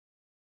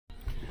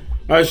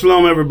All right,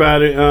 shalom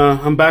everybody.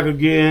 I'm back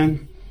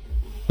again,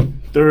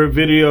 third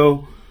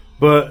video.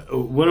 But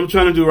what I'm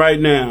trying to do right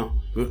now,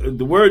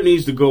 the word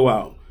needs to go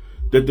out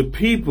that the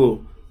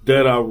people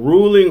that are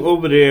ruling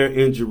over there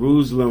in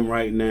Jerusalem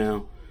right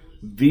now,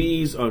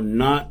 these are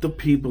not the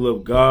people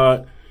of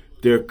God.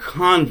 They're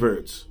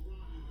converts.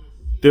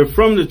 They're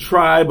from the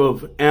tribe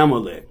of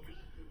Amalek.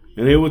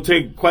 And it will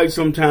take quite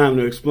some time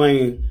to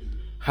explain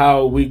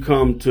how we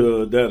come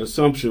to that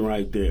assumption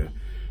right there.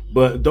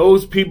 But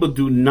those people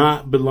do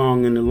not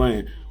belong in the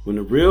land. When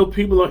the real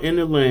people are in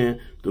the land,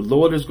 the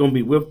Lord is going to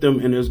be with them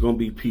and there's going to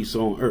be peace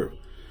on earth.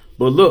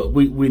 But look,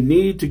 we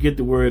need to get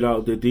the word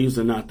out that these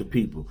are not the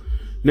people.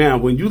 Now,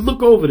 when you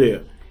look over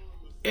there,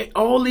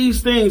 all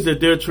these things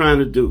that they're trying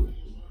to do,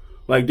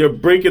 like they're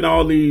breaking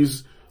all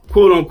these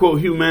quote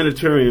unquote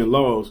humanitarian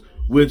laws,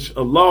 which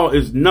a law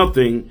is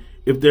nothing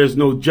if there's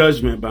no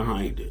judgment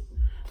behind it.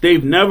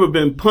 They've never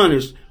been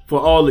punished for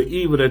all the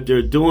evil that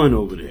they're doing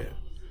over there.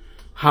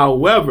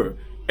 However,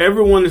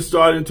 everyone is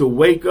starting to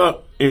wake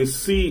up and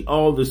see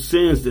all the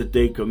sins that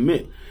they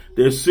commit.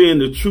 They're seeing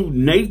the true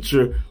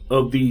nature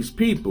of these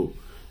people.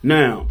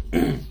 Now,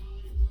 even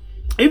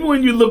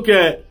when you look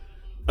at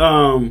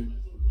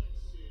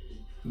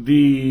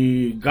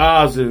the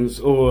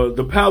Khazars or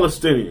the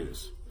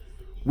Palestinians,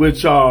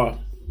 which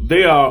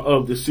they are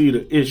of the seed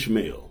of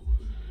Ishmael.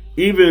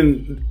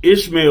 Even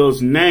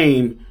Ishmael's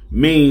name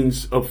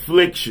means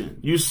affliction.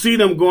 You see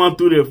them going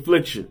through the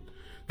affliction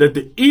that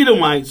the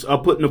Edomites are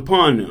putting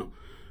upon them.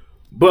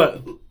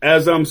 But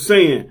as I'm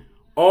saying,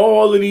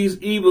 all of these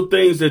evil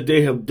things that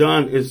they have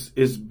done is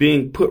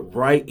being put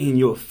right in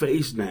your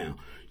face now.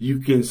 You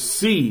can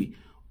see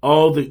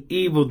all the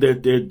evil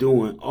that they're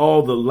doing,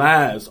 all the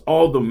lies,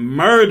 all the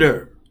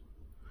murder,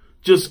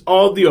 just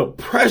all the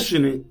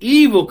oppression and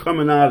evil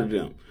coming out of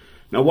them.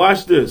 Now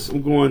watch this.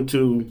 I'm going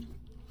to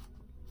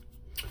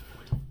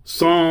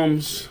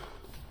Psalms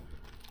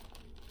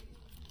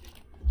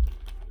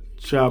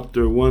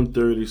chapter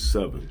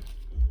 137.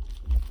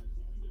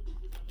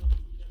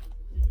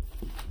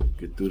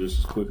 Get through this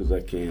as quick as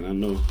I can. I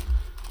know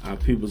our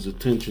people's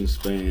attention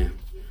span.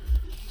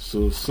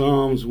 So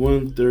Psalms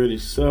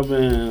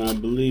 137, I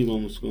believe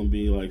almost going to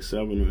be like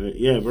 7 or 8.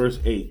 Yeah, verse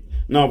 8.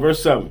 No,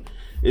 verse 7.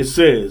 It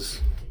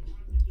says,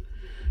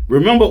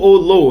 "Remember, O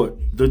Lord,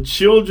 the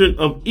children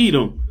of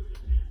Edom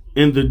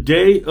in the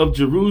day of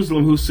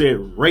Jerusalem who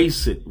said,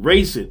 race it,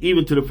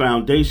 even to the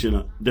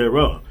foundation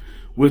thereof,"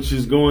 which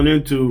is going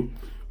into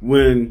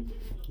when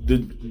the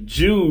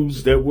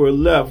Jews that were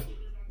left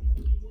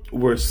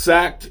were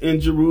sacked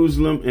in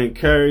Jerusalem and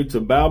carried to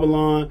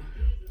Babylon.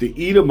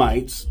 The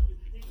Edomites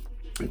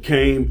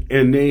came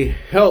and they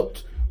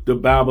helped the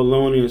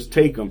Babylonians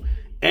take them,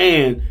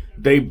 and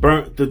they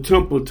burnt the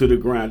temple to the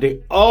ground.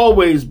 They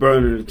always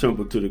burning the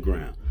temple to the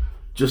ground,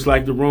 just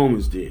like the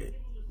Romans did.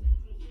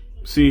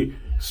 See,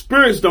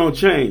 spirits don't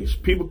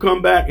change. People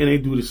come back and they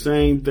do the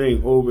same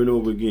thing over and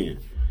over again.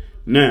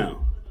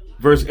 Now,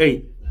 verse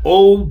 8,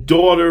 "O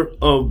daughter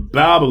of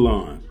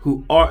Babylon,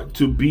 who art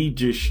to be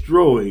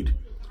destroyed,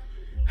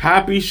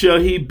 happy shall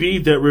he be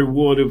that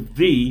rewardeth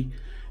thee,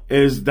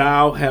 as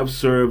thou have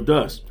served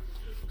us."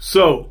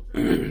 So,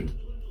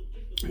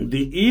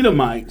 the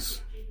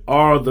Edomites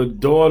are the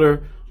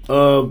daughter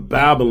of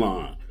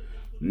Babylon.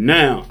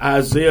 Now,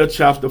 Isaiah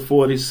chapter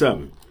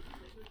 47.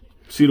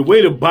 See, the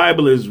way the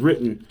Bible is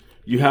written,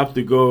 you have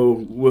to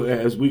go,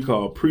 as we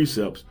call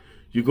precepts.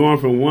 You're going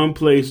from one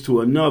place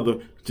to another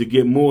to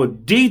get more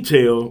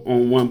detail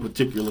on one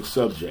particular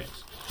subject.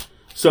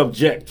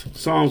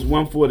 Psalms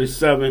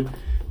 147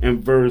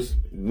 and verse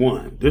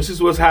 1. This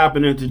is what's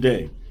happening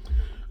today.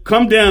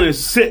 "Come down and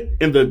sit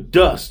in the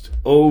dust,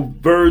 O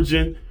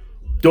virgin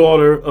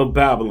daughter of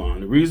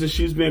Babylon." The reason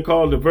she's been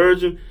called a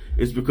virgin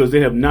is because they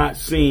have not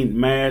seen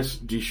mass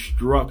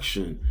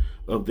destruction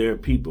of their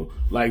people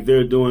like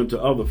they're doing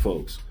to other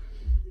folks.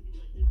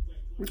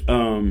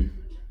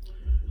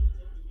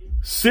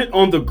 "Sit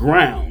on the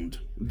ground,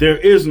 there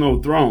is no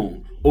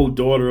throne, O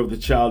daughter of the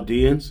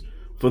Chaldeans,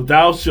 for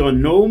thou shalt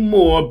no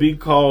more be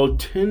called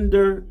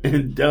tender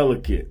and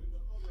delicate.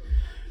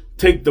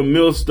 Take the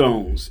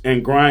millstones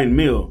and grind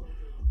meal,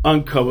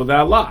 uncover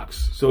thy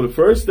locks." So the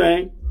first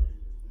thing,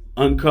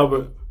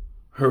 uncover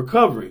her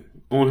covering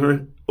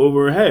over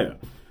her hair.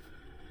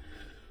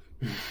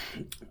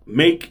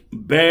 "Make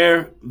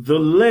bare the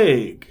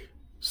leg."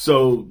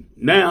 So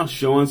now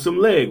showing some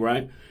leg,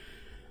 right?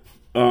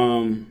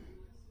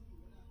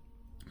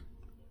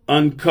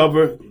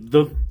 "Uncover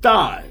the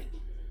thigh.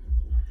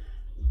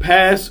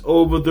 Pass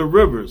over the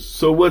rivers."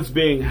 So what's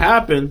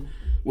happening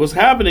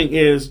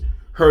is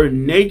her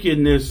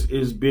nakedness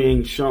is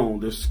being shown.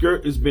 The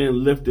skirt is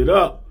being lifted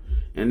up,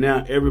 and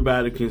now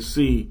everybody can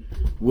see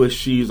what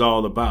she's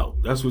all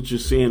about. That's what you're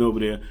seeing over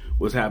there,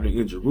 what's happening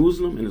in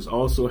Jerusalem, and it's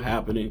also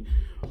happening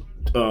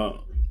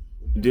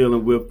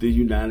dealing with the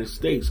United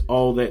States.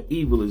 All that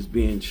evil is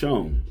being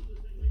shown.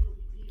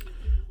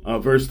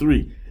 Verse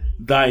 3,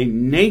 "Thy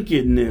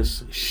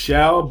nakedness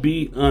shall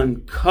be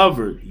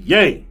uncovered,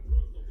 yea,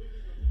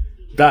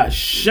 thy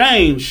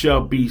shame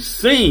shall be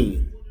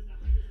seen,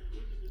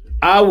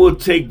 I will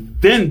take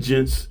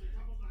vengeance,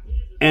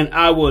 and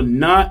I will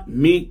not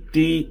meet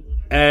thee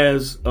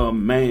as a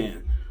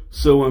man.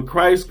 So when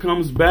Christ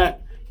comes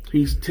back,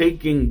 he's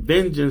taking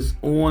vengeance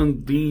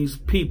on these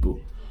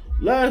people.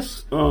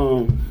 Last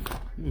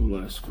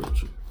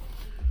scripture.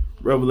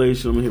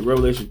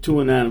 Revelation 2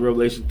 and 9, and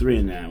Revelation 3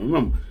 and 9.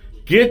 Remember,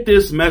 get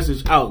this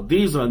message out.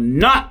 These are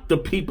not the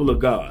people of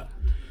God.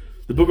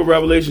 The book of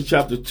Revelation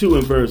chapter 2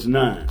 and verse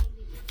 9.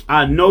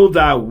 I know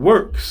thy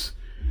works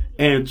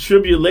and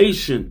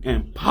tribulation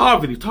and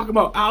poverty. Talk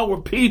about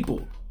our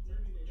people.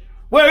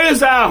 Where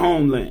is our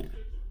homeland?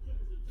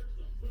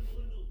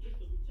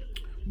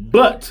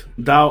 But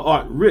thou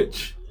art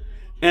rich,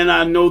 and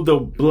I know the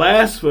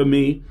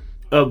blasphemy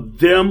of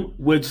them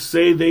which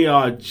say they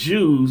are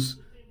Jews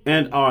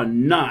and are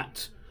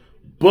not,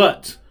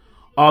 but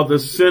are the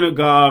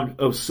synagogue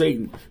of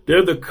Satan.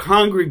 They're the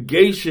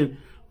congregation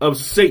of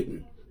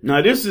Satan.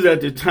 Now, this is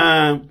at the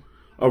time,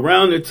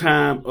 around the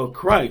time of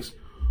Christ.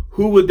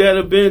 Who would that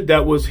have been?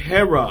 That was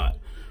Herod.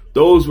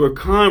 Those were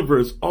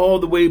converts all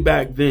the way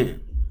back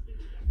then.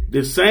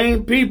 The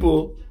same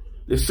people,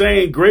 the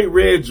same great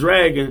red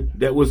dragon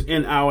that was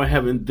in our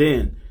heaven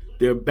then,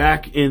 they're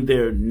back in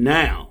there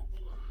now.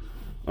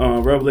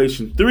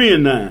 Revelation 3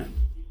 and 9.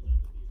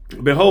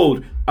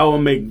 Behold, I will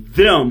make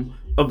them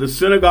of the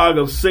synagogue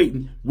of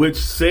Satan, which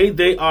say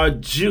they are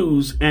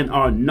Jews and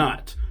are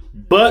not,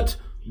 but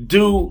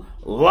do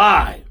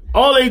lie.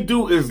 All they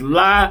do is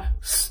lie,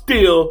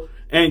 steal,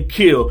 and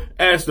kill,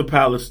 as the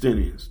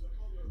Palestinians.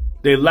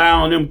 They lie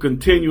on them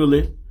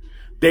continually.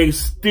 They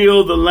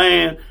steal the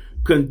land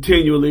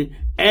continually,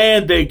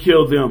 and they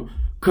kill them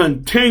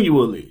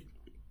continually.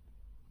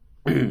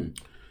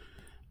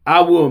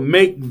 I will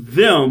make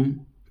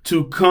them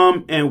to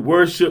come and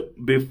worship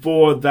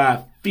before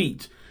thy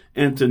feet,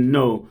 and to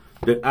know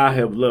that I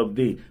have loved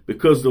thee,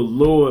 because the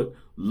Lord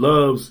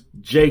loves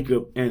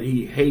Jacob and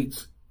he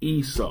hates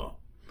Esau.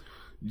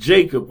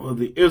 Jacob, or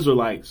the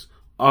Israelites,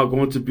 are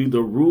going to be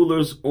the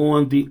rulers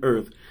on the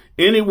earth.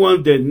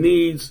 Anyone that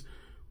needs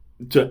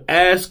to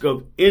ask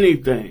of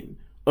anything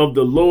of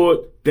the Lord,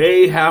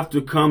 they have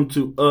to come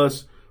to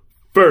us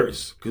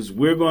first, because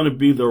we're going to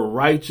be the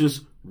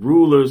righteous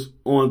rulers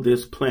on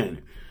this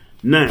planet.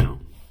 Now,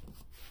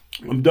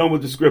 I'm done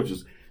with the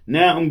scriptures.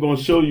 Now I'm going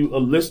to show you a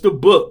list of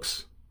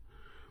books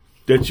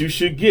that you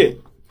should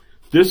get.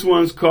 This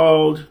one's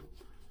called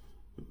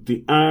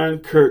The Iron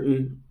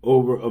Curtain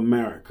Over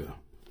America.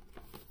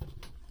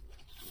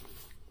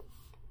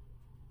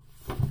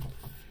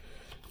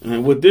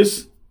 And with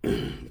this,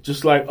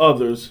 just like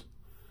others,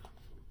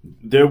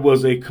 there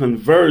was a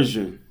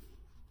conversion.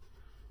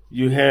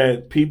 You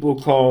had people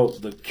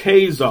called the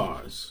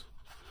Khazars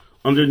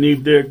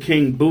underneath their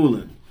King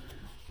Bulan.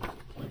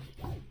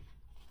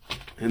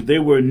 And they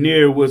were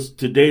near what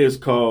today is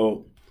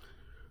called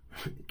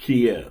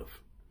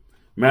Kiev.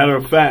 Matter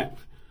of fact,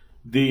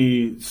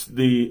 the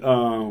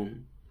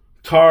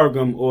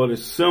Targum, or the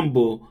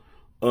symbol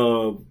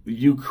of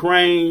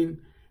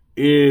Ukraine,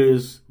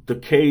 is the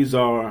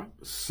Khazar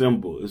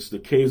symbol. It's the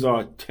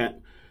Khazar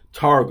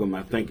Targum,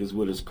 I think is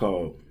what it's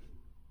called.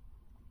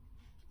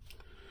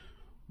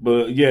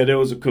 But yeah, there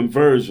was a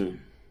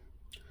conversion,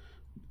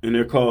 and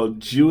they're called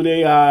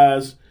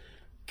Judaized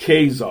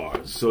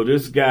Khazars. So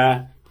this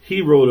guy,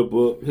 he wrote a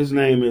book. His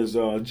name is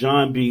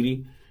John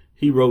Beatty.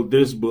 He wrote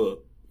this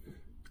book,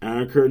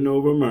 Iron Curtain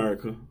Over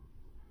America.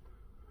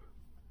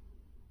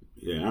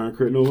 Yeah, Iron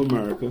Curtain Over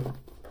America.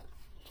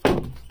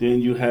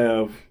 Then you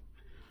have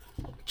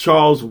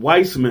Charles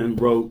Weissman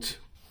wrote,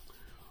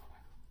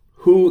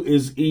 Who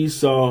is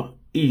Esau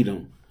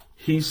Edom?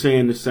 He's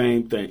saying the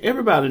same thing.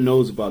 Everybody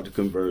knows about the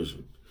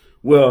conversion.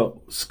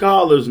 Well,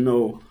 scholars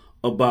know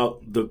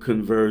about the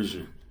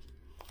conversion.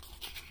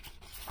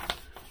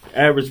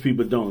 Average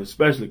people don't,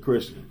 especially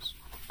Christians.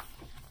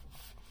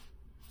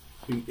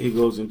 He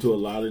goes into a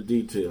lot of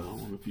detail. I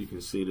don't know if you can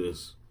see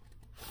this.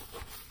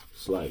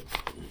 It's like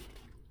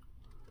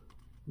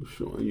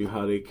showing you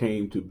how they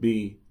came to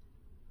be,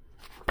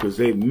 because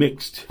they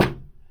mixed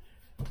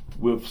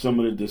with some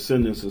of the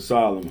descendants of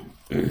Solomon.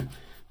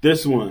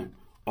 This one,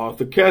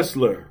 Arthur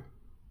Kessler,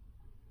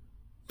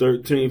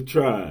 13th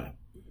tribe.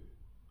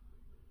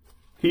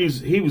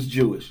 He was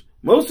Jewish.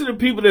 Most of the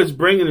people that's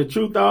bringing the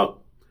truth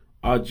out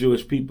are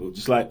Jewish people,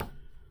 just like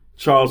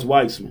Charles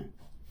Weissman.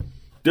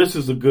 This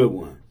is a good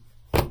one.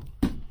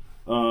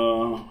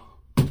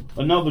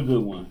 Another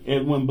good one,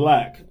 Edwin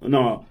Black.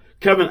 No,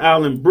 Kevin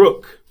Allen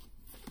Brooke,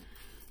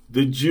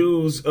 The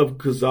Jews of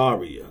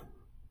Khazaria.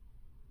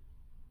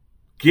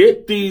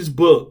 Get these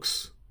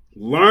books.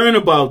 Learn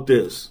about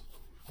this.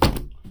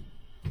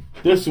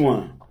 This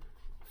one,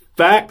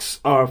 Facts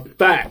Are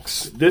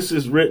Facts. This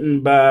is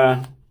written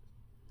by,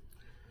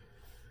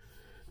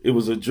 it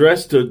was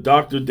addressed to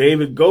Dr.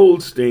 David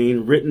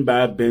Goldstein, written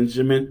by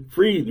Benjamin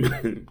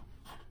Friedman.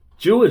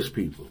 Jewish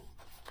people.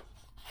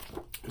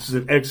 This is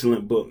an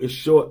excellent book. It's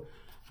short,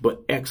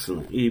 but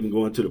excellent. Even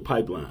going to the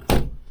pipeline.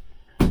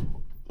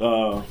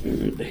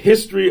 The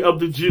History of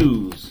the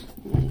Jews.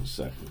 One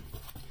second.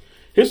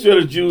 History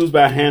of the Jews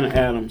by Hannah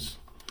Adams.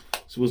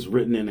 This was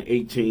written in the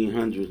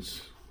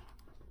 1800s.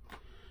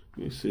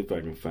 Let me see if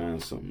I can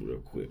find something real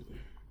quick.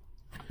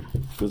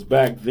 Because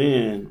back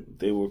then,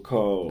 they were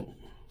called,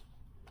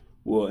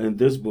 well, in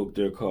this book,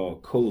 they're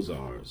called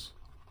Khazars.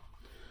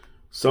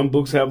 Some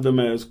books have them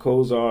as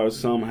Khazars,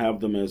 some have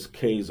them as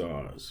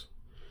Khazars.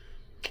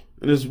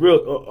 And it's real,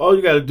 all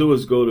you got to do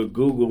is go to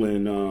Google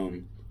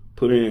and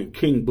put in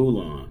King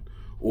Bulan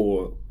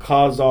or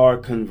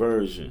Khazar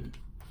conversion.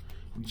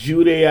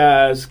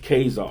 Judaized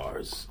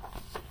Khazars.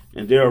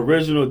 And their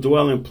original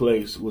dwelling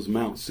place was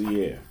Mount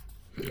Seir.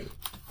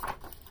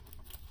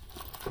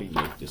 Can't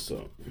make this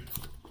up.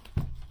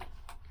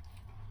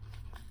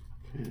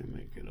 Can't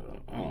make it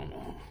up. I don't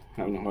know.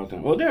 Having a hard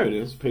time. Oh, there it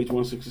is. Page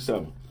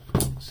 167.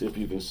 See if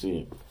you can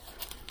see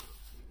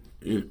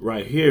it.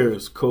 Right here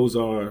is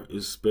Khazar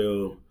is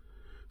spelled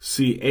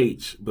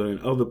CH, but in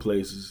other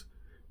places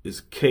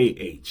it's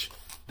KH,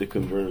 the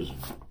conversion.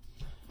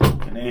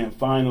 And then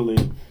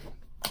finally,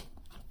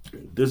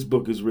 this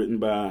book is written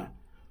by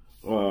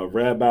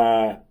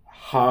Rabbi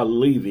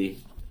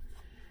Halevi,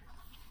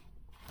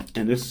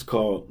 and this is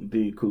called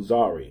the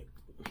Khazari.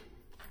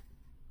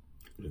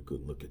 Get a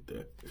good look at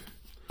that.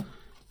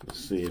 Let's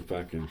see if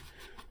I can.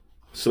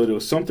 So there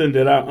was something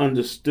that I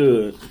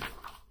understood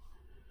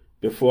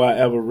before I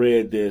ever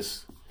read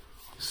this.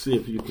 See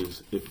if you can,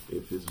 if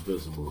it's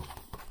visible.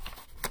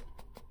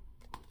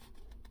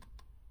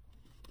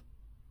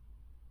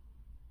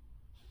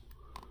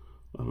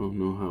 I don't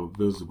know how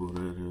visible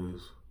that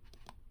is.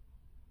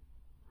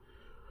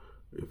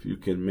 If you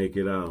can make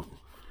it out.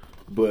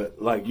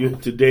 But like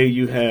today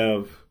you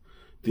have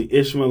the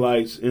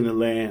Ishmaelites in the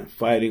land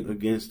fighting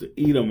against the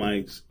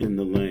Edomites in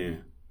the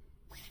land.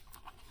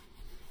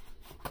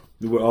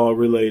 We're all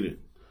related.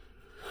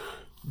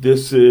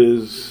 This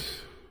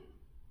is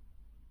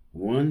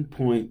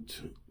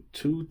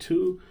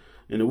 1.22.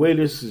 And the way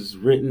this is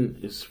written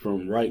is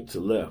from right to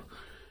left.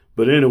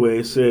 But anyway,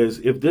 it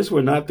says, if this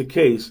were not the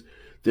case,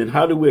 then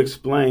how do we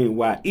explain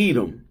why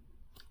Edom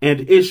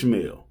and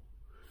Ishmael,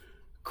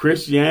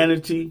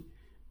 Christianity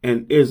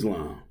and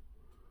Islam,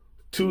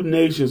 two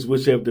nations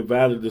which have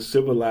divided the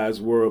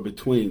civilized world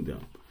between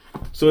them?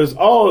 So it's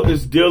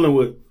dealing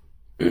with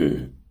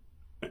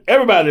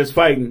everybody that's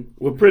fighting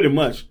with pretty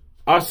much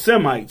are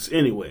Semites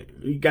anyway.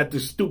 You got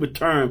this stupid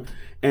term,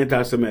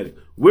 anti-Semitic.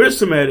 We're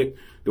Semitic,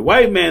 the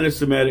white man is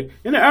Semitic,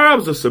 and the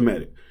Arabs are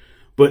Semitic.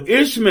 But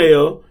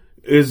Ishmael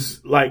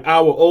is like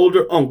our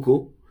older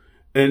uncle,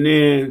 and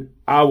then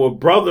our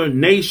brother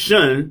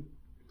nation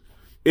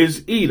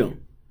is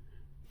Edom.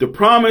 The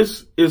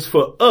promise is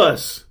for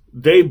us.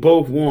 They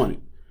both want it.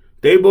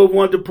 They both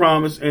want the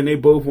promise, and they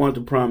both want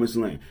the promised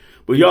land.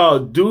 But y'all,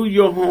 do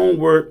your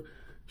homework.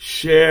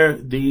 Share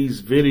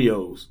these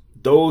videos.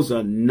 Those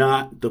are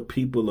not the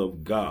people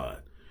of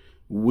God.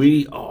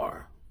 We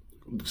are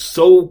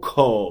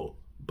so-called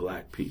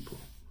black people.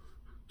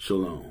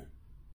 Shalom.